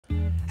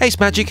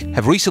ACEMAGIC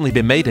have recently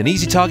been made an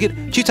easy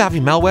target due to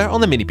having malware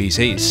on the Mini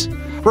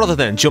PCs. Rather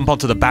than jump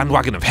onto the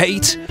bandwagon of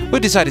hate,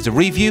 we've decided to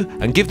review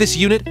and give this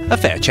unit a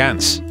fair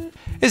chance.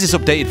 Is this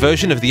updated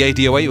version of the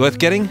AD08 worth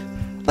getting?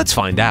 Let's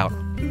find out.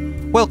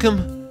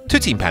 Welcome to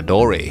Team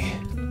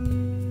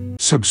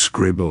Pandori.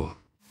 Subscribble.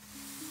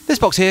 This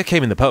box here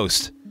came in the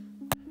post.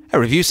 A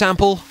review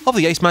sample of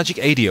the ACEMAGIC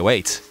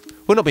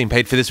AD08. We're not being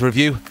paid for this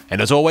review,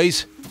 and as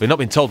always, we've not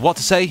been told what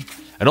to say,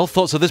 and all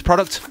thoughts of this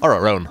product are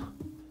our own.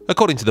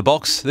 According to the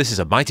box, this is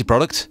a mighty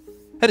product,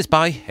 and it's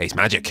by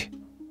ACEMAGIC.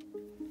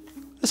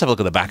 Let's have a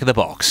look at the back of the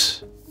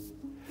box.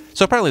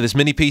 So apparently this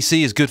Mini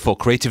PC is good for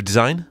creative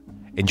design,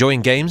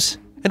 enjoying games,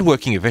 and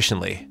working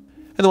efficiently.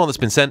 And the one that's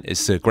been sent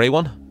is the grey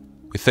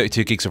one, with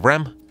 32 gigs of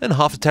RAM and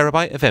half a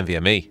terabyte of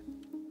NVMe.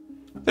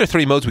 There are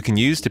 3 modes we can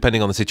use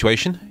depending on the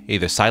situation,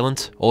 either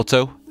silent,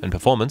 auto, and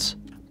performance.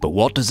 But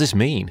what does this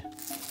mean?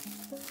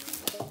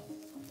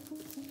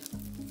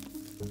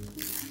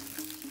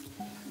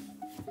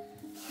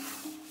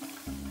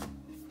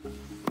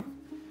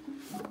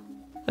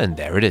 And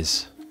there it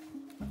is.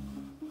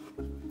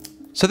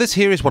 So this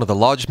here is one of the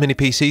largest Mini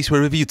PCs we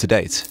reviewed to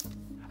date.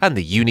 And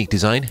the unique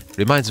design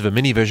reminds of a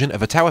mini version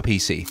of a tower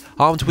PC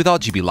armed with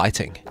RGB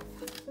lighting.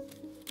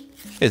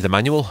 Here's the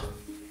manual,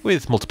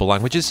 with multiple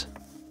languages.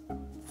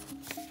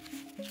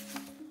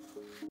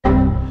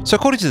 So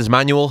according to this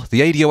manual,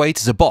 the AD08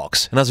 is a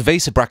box and has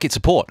VESA bracket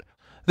support.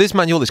 This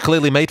manual is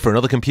clearly made for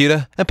another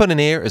computer and put in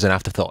here as an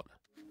afterthought.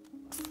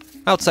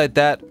 Outside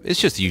that,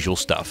 it's just the usual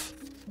stuff.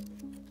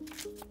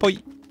 Boy.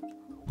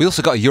 We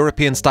also got a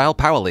European style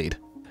power lead.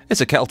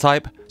 It's a kettle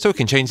type, so we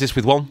can change this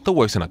with one that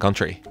works in our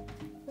country.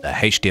 A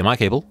HDMI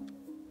cable,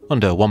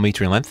 under 1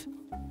 meter in length.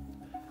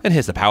 And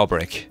here's the power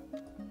brick.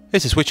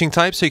 It's a switching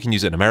type, so you can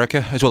use it in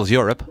America as well as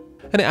Europe.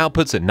 And it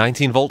outputs at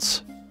 19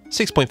 volts,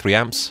 6.3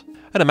 amps,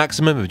 and a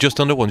maximum of just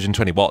under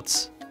 120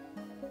 watts.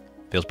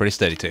 Feels pretty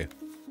sturdy too.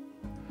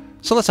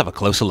 So let's have a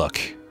closer look.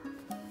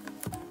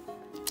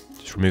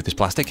 Just remove this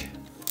plastic.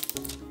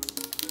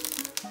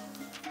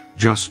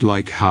 Just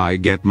like how I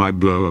get my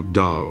blow-up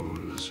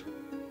dolls.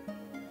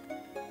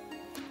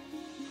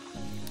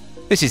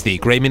 This is the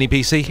grey Mini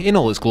PC in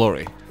all its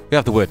glory. We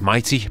have the word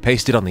mighty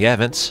pasted on the air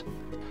vents.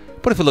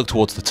 But if we look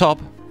towards the top,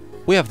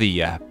 we have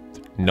the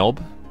knob,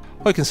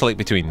 where you can select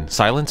between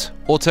silent,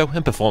 auto,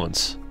 and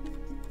performance.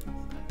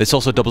 This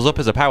also doubles up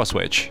as a power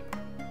switch.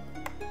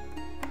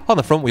 On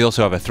the front we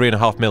also have a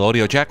 3.5mm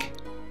audio jack,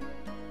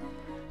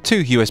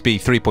 2 USB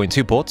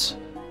 3.2 ports,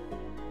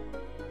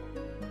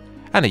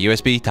 and a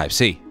USB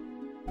Type-C.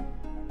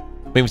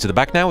 Moving to the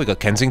back now, we got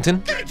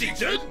Kensington,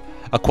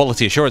 a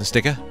quality assurance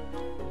sticker,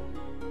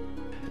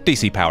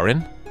 DC power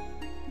in,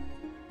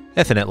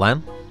 Ethernet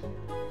LAN,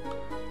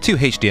 2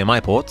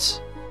 HDMI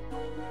ports,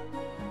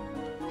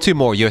 2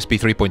 more USB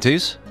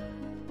 3.2s,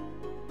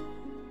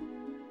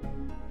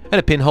 and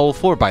a pinhole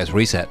for a BIOS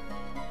reset.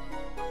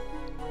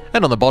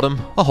 And on the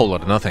bottom, a whole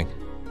lot of nothing.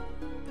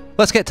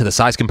 Let's get to the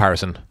size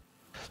comparison.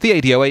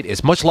 The AD08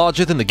 is much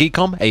larger than the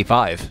Geekom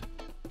A5.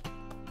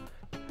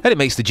 And it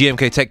makes the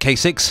GMK Tech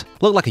K6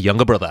 look like a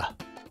younger brother.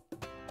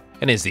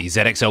 And here's the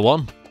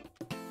ZX01,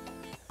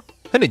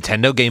 a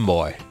Nintendo Game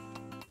Boy,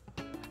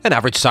 an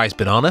average sized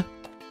banana,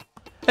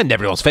 and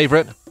everyone's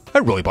favourite, a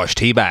Rooibos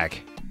tea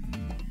bag.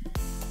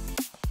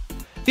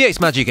 The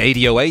ACEMAGIC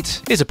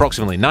AD08 is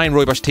approximately 9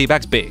 Rooibos tea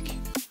bags big.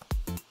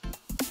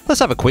 Let's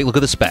have a quick look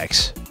at the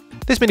specs.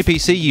 This Mini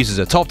PC uses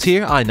a top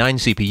tier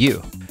i9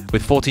 CPU.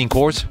 With 14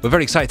 cores, we're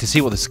very excited to see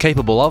what this is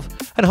capable of,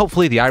 and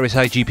hopefully the Iris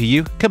Eye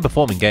GPU can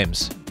perform in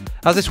games.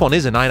 As this one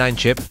is an i9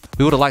 chip,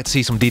 we would have liked to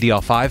see some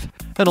DDR5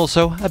 and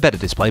also a better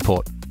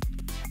DisplayPort.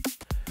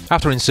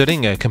 After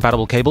inserting a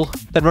compatible cable,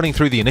 then running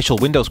through the initial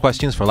Windows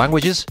questions for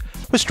languages,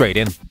 we're straight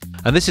in.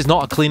 And this is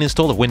not a clean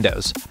install of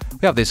Windows.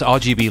 We have this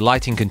RGB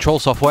lighting control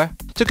software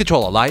to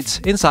control our lights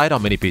inside our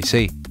Mini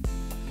PC.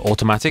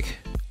 Automatic,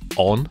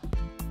 on,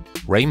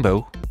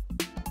 rainbow,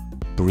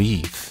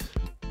 breathe,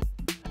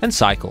 and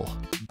cycle.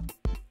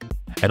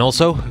 And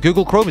also,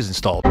 Google Chrome is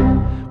installed.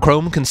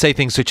 Chrome can say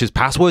things such as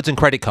passwords and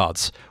credit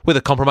cards. With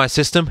a compromised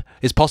system,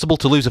 it's possible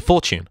to lose a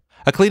fortune.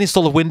 A clean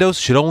install of Windows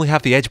should only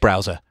have the Edge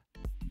browser.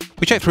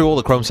 We checked through all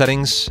the Chrome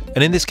settings,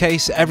 and in this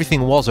case,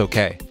 everything was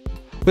okay.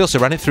 We also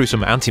ran it through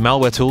some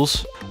anti-malware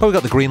tools, where we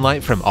got the green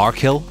light from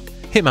Arkill,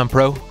 Hitman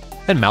Pro,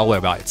 and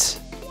Malwarebytes.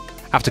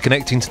 After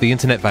connecting to the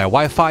internet via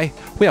Wi-Fi,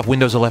 we have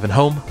Windows 11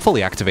 Home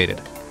fully activated.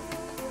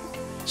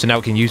 So now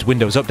we can use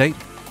Windows Update,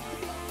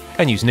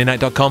 and use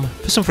Ninite.com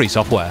for some free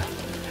software.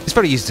 It's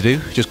very easy to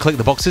do, just click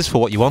the boxes for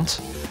what you want,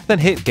 then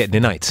hit Get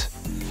Ninite.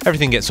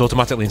 Everything gets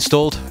automatically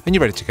installed, and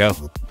you're ready to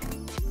go.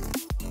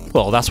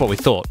 Well, that's what we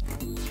thought,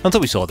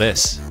 until we saw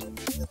this.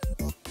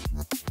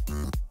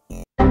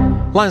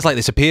 Lines like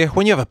this appear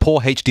when you have a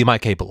poor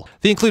HDMI cable.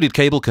 The included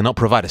cable cannot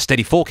provide a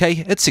steady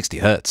 4K at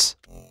 60Hz.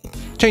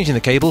 Changing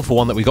the cable for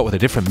one that we got with a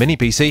different Mini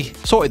PC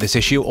sorted this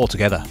issue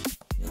altogether.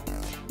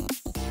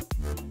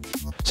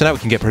 So now we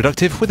can get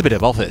productive with a bit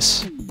of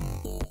Office.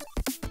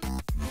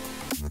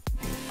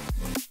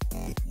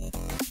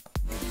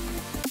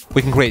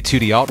 We can create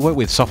 2D artwork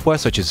with software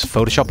such as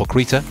Photoshop or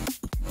Krita,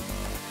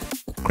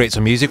 create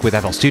some music with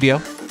FL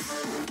Studio,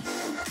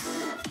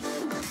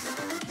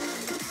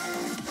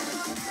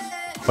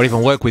 or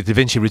even work with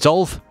DaVinci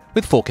Resolve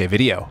with 4K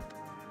video.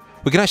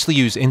 We can actually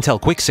use Intel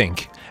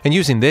QuickSync, and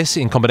using this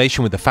in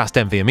combination with the fast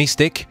NVMe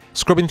stick,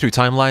 scrubbing through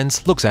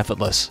timelines looks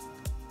effortless.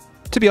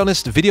 To be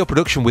honest, video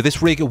production with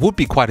this rig would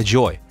be quite a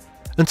joy,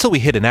 until we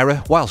hit an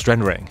error whilst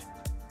rendering.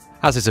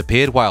 As it's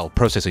appeared while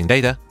processing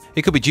data,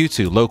 it could be due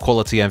to low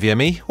quality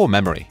NVMe or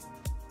memory.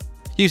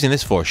 Using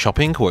this for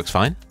shopping works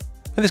fine,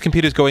 and this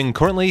computer is going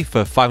currently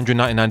for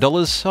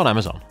 $599 on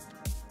Amazon.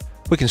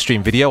 We can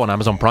stream video on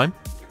Amazon Prime,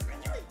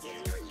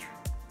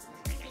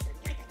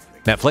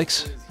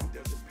 Netflix,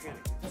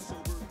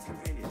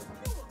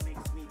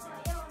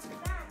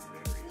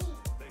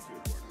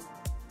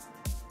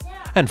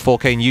 and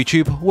 4K in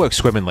YouTube works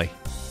swimmingly.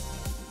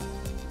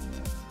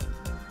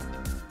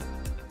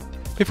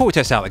 Before we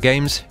test out the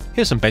games,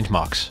 here's some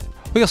benchmarks.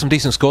 We got some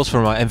decent scores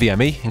from our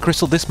NVMe and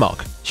Crystal Disk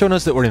Mark, showing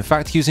us that we're in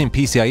fact using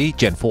PCIe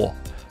Gen 4.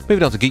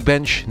 Moving on to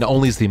Geekbench, not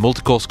only is the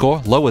multi-core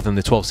score lower than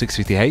the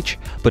 12650H,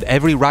 but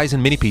every Ryzen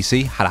Mini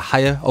PC had a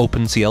higher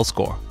OpenCL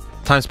score.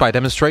 TimeSpy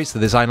demonstrates that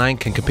this i9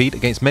 can compete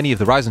against many of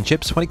the Ryzen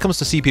chips when it comes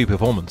to CPU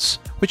performance,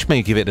 which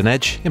may give it an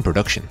edge in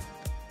production.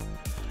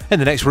 In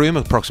the next room,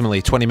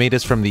 approximately 20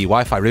 meters from the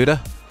Wi-Fi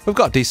router, we've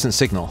got a decent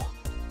signal.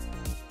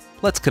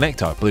 Let's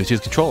connect our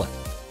Bluetooth controller.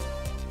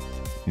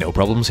 No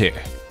problems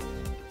here.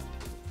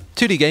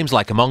 2D games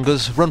like Among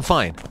Us run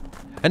fine,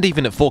 and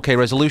even at 4K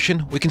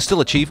resolution, we can still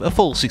achieve a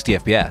full 60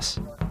 FPS.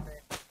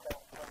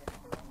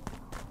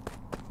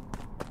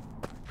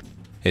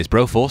 Here's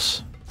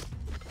Broforce.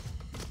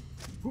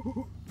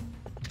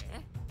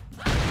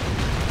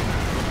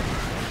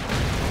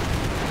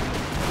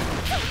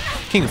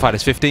 King of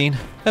Fighters 15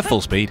 at full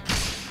speed.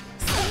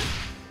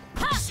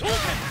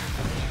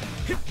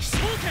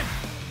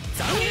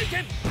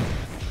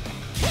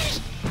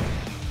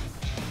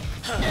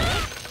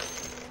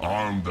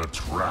 On the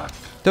track.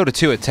 Dota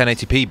 2 at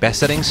 1080p best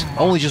settings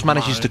only just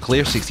manages to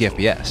clear 60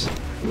 FPS.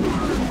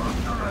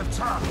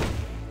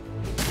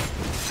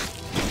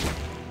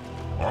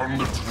 On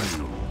the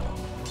trail.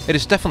 It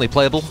is definitely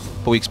playable,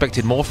 but we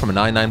expected more from an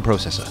i9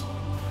 processor.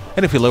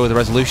 And if we lower the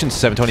resolution to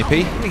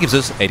 720p, it gives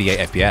us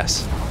 88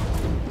 FPS.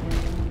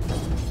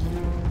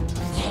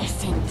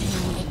 Yes,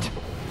 indeed.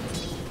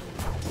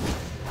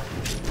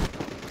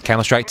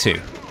 Counter-Strike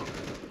 2.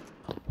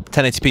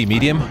 1080p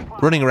medium,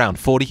 running around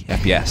 40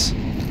 FPS.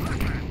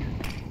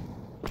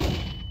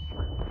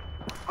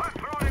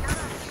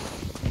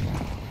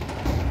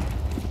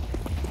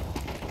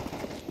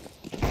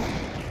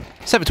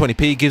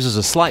 .720p gives us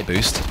a slight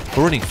boost, but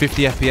running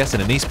 50 FPS in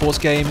an esports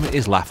game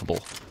is laughable.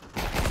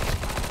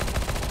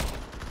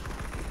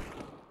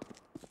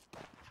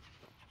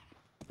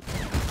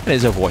 And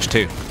here's Overwatch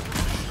 2.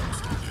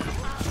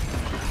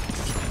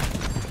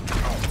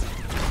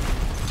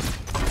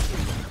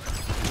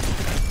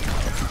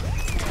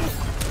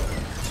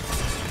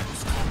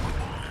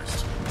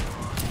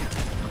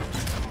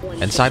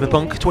 And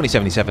Cyberpunk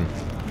 2077.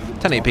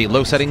 1080p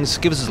low settings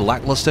gives us a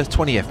lackluster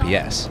 20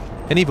 FPS.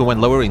 And even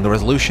when lowering the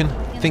resolution,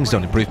 things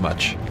don't improve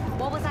much.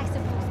 What was I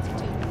supposed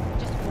to do?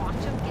 Just watch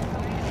him get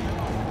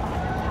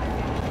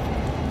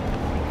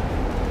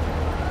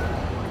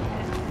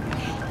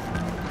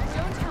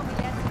Don't tell me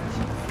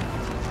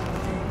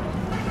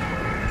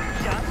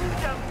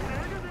that's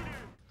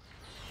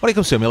When it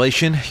comes to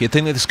emulation, you'd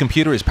think that this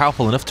computer is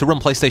powerful enough to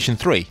run PlayStation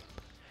 3.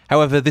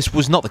 However, this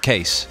was not the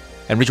case,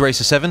 and Ridge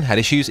Racer 7 had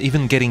issues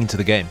even getting into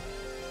the game.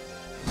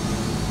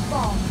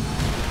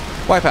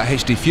 Wipeout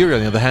HD Fury, on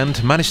the other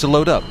hand, managed to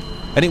load up,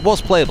 and it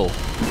was playable,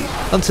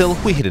 until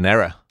we hit an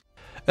error.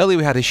 Earlier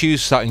we had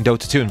issues starting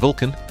Dota 2 and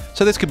Vulkan,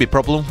 so this could be a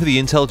problem with the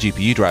Intel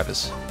GPU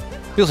drivers.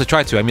 We also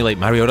tried to emulate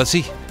Mario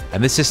Odyssey,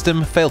 and this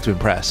system failed to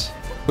impress.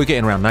 We're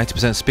getting around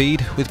 90%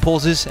 speed, with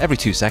pauses every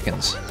 2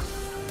 seconds.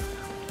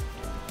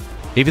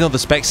 Even though the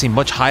specs seem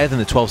much higher than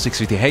the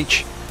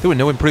 12650H, there were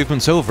no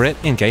improvements over it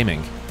in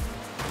gaming.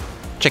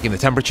 Checking the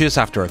temperatures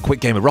after a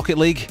quick game of Rocket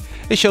League,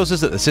 it shows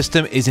us that the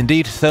system is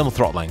indeed thermal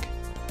throttling.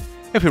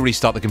 If we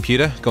restart the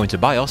computer, go into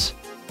BIOS,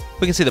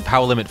 we can see the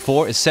power limit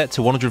 4 is set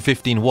to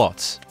 115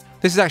 watts.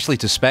 This is actually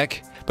to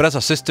spec, but as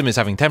our system is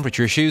having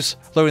temperature issues,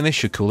 lowering this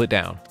should cool it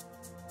down.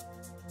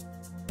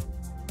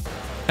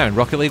 Now in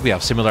Rocket League we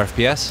have similar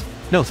FPS,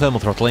 no thermal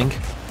throttling,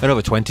 and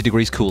over 20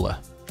 degrees cooler.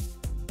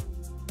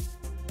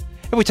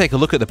 If we take a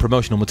look at the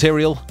promotional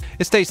material,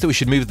 it states that we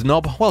should move the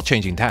knob while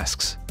changing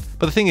tasks.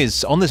 But the thing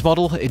is, on this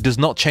model, it does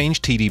not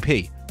change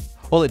TDP.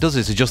 All it does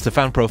is adjust the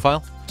fan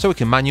profile, so we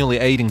can manually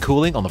aid in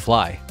cooling on the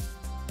fly.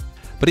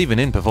 But even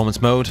in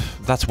performance mode,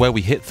 that's where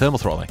we hit thermal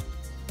throttling.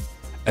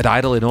 At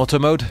idle in auto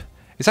mode,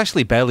 it's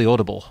actually barely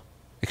audible,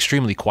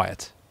 extremely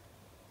quiet.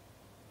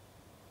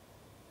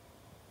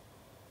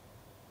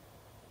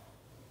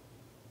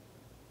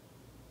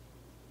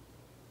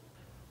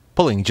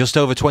 Pulling just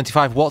over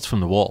 25 watts from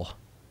the wall.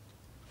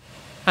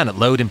 And at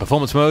load in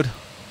performance mode,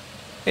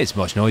 it's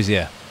much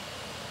noisier.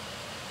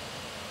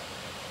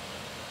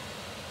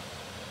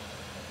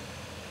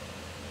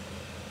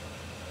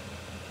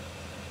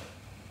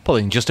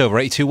 Pulling just over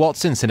 82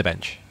 watts in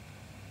Cinebench.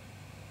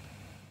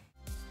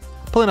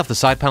 Pulling off the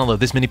side panel of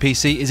this mini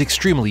PC is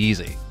extremely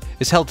easy.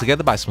 It's held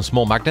together by some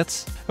small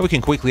magnets, and we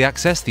can quickly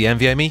access the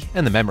NVMe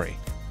and the memory.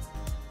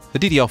 The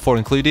DDR4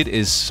 included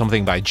is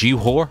something by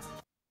Geekom.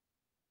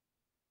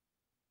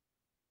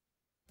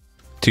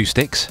 2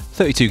 sticks,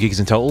 32 gigs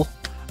in total,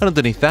 and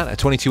underneath that a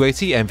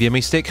 2280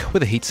 NVMe stick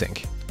with a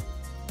heatsink.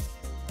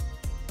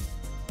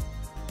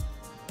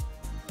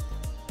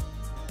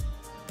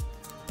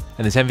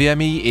 And this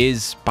NVMe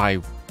is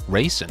by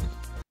Racing.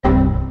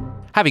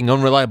 Having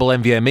unreliable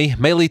NVMe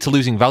may lead to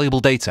losing valuable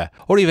data,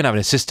 or even having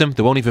a system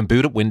that won't even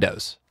boot up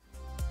Windows.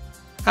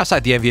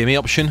 Outside the NVMe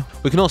option,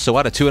 we can also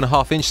add a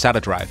 2.5-inch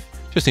SATA drive.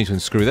 Just need to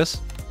unscrew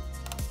this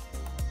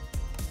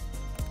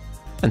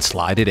and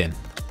slide it in.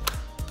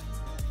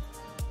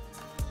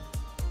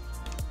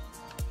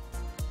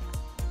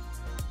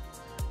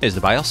 Here's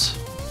the BIOS.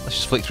 Let's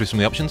just flick through some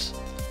of the options.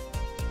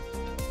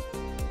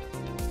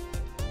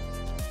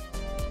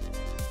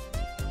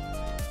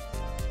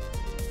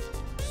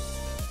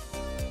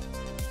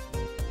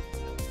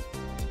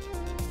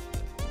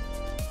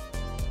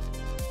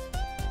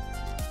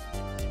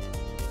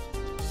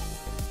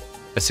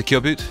 A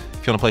secure boot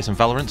if you want to play some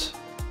Valorant.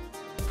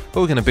 But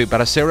we're going to boot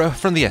Batocera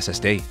from the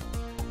SSD.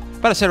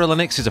 Batocera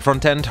Linux is a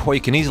front end where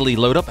you can easily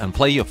load up and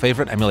play your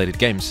favourite emulated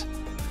games.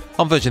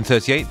 On version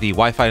 38, the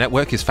Wi-Fi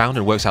network is found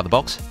and works out the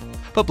box,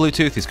 but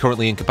Bluetooth is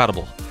currently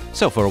incompatible,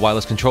 so for a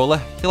wireless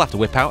controller, you'll have to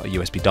whip out a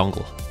USB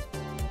dongle.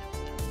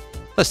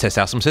 Let's test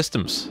out some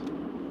systems.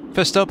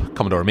 First up,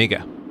 Commodore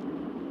Amiga.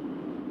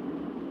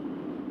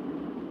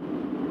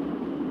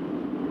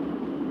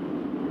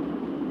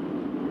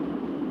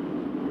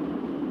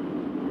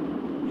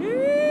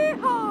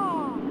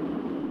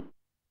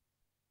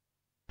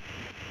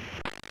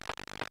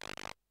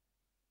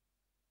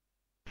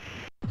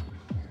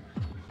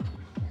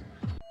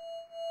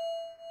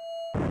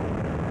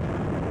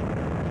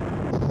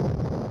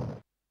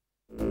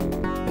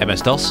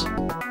 MS-DOS,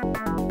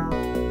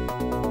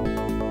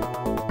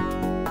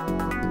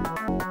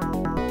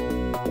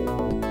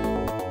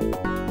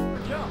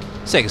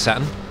 Sega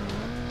Saturn,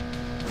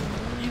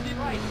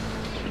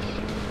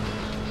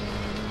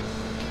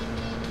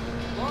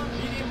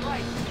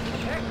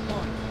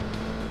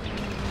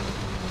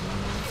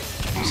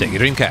 Sega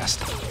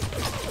Dreamcast,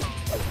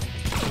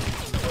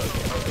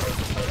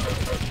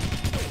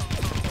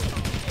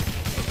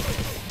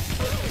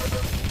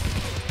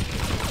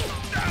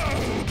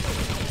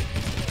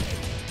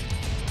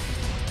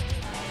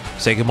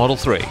 Sega Model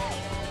 3,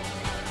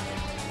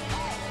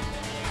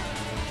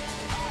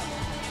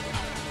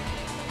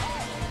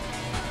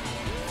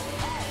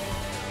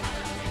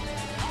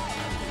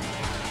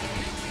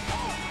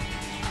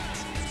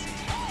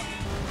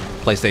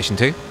 PlayStation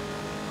 2,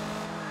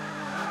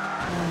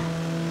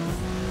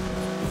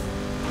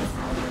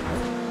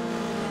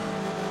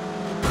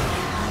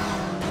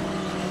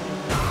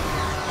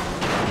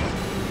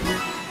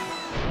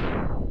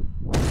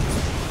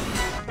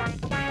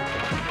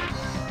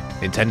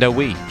 Nintendo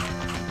Wii,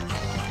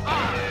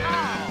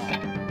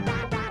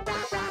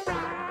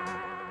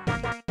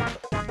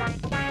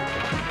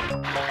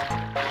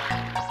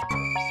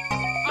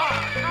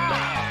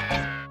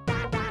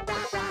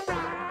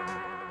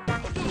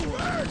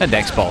 and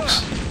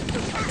Xbox.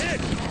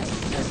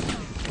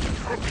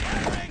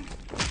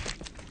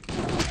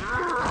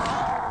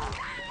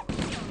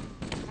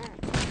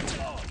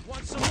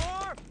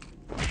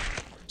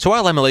 So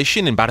while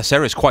emulation in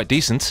Batocera is quite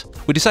decent,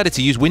 we decided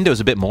to use Windows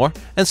a bit more,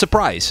 and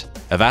surprise,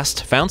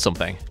 Avast found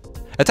something.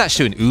 Attached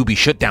to an Ubi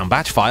shutdown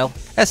batch file,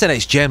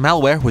 SNXGen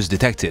malware was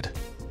detected.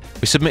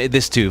 We submitted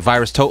this to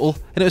VirusTotal,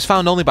 and it was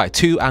found only by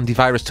 2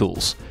 antivirus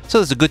tools, so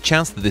there's a good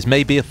chance that this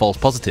may be a false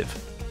positive.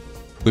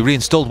 We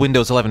reinstalled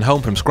Windows 11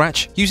 Home from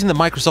scratch using the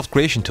Microsoft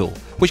Creation Tool,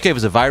 which gave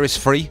us a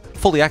virus-free,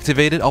 fully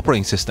activated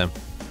operating system.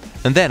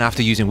 And then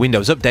after using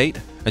Windows Update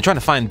and trying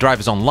to find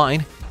drivers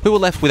online, we were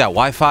left without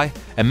Wi-Fi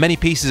and many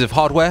pieces of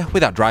hardware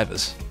without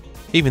drivers.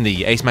 Even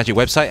the ACEMAGIC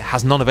website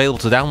has none available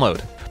to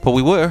download, but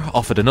we were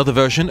offered another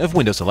version of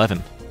Windows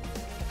 11.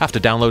 After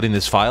downloading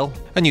this file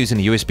and using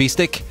a USB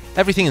stick,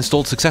 everything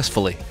installed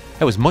successfully.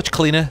 It was much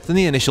cleaner than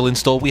the initial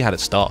install we had at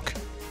stock.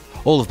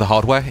 All of the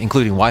hardware,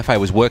 including Wi-Fi,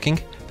 was working,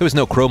 there was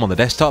no Chrome on the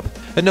desktop,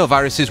 and no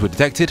viruses were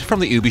detected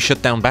from the Ubi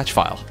shutdown batch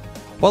file.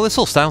 While this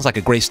all sounds like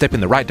a great step in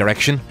the right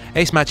direction,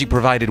 ACEMAGIC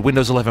provided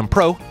Windows 11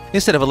 Pro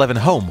instead of 11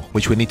 Home,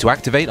 which we need to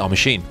activate our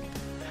machine.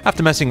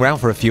 After messing around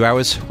for a few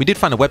hours, we did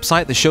find a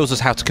website that shows us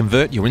how to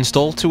convert your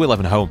install to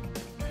 11 Home.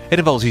 It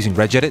involves using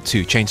regedit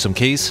to change some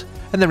keys,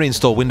 and then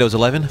reinstall Windows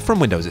 11 from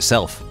Windows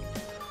itself.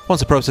 Once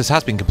the process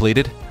has been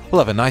completed,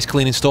 we'll have a nice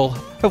clean install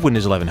of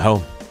Windows 11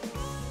 Home.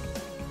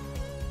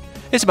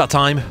 It's about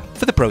time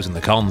for the pros and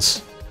the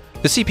cons.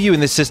 The CPU in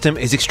this system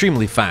is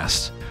extremely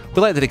fast.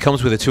 We like that it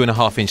comes with a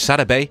 2.5-inch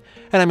SATA bay,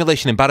 and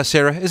emulation in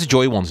Batocera is a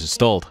joy once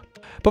installed.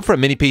 But for a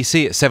mini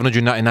PC at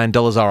 $799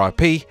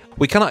 RRP,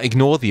 we cannot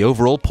ignore the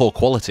overall poor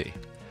quality.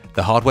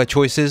 The hardware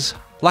choices,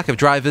 lack of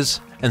drivers,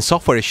 and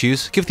software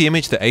issues give the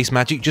image that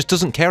ACEMAGIC just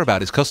doesn't care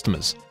about its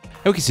customers,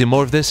 and we can see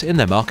more of this in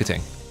their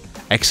marketing.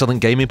 Excellent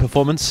gaming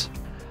performance,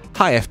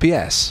 high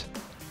FPS.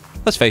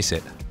 Let's face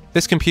it,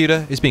 This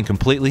computer is being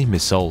completely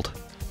missold.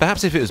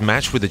 Perhaps if it was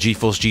matched with a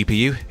GeForce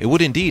GPU, it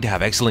would indeed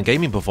have excellent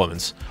gaming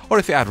performance, or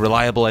if it had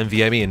reliable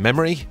NVMe in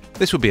memory,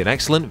 this would be an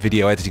excellent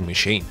video editing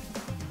machine.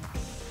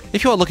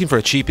 If you are looking for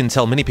a cheap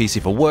Intel Mini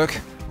PC for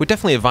work, we'd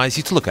definitely advise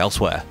you to look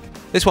elsewhere.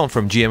 This one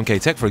from GMK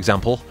Tech, for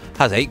example,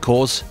 has 8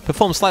 cores,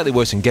 performs slightly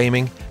worse in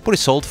gaming, but is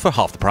sold for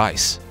half the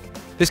price.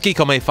 This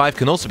Geekom A5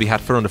 can also be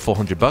had for under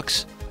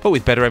 $400, but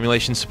with better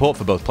emulation support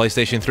for both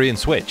PlayStation 3 and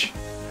Switch.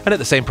 And at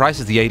the same price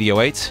as the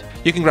AD08,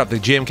 you can grab the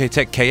GMK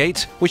Tech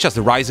K8, which has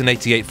the Ryzen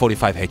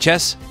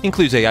 8845HS,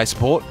 includes AI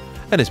support,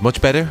 and is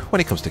much better when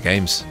it comes to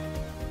games.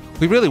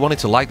 We really wanted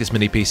to like this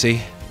Mini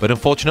PC, but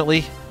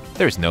unfortunately,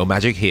 there is no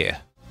magic here.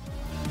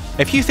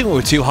 If you think we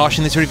were too harsh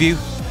in this review,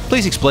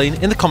 please explain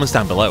in the comments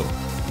down below,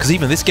 because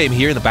even this game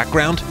here in the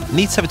background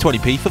needs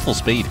 720p for full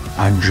speed.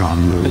 I'm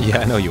John Luke. Yeah,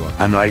 I know you are.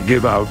 And I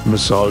give out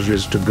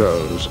massages to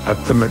girls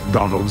at the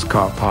McDonald's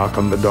car park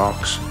on the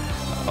docks.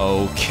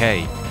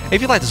 Okay. If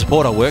you'd like to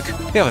support our work,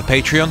 we have a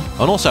Patreon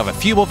and also have a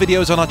few more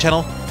videos on our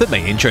channel that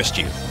may interest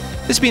you.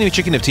 This has been your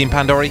Chicken of Team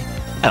Pandori,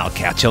 and I'll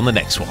catch you on the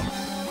next one.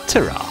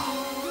 Ta-ra!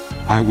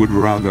 I would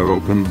rather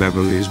open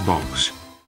Beverly's box.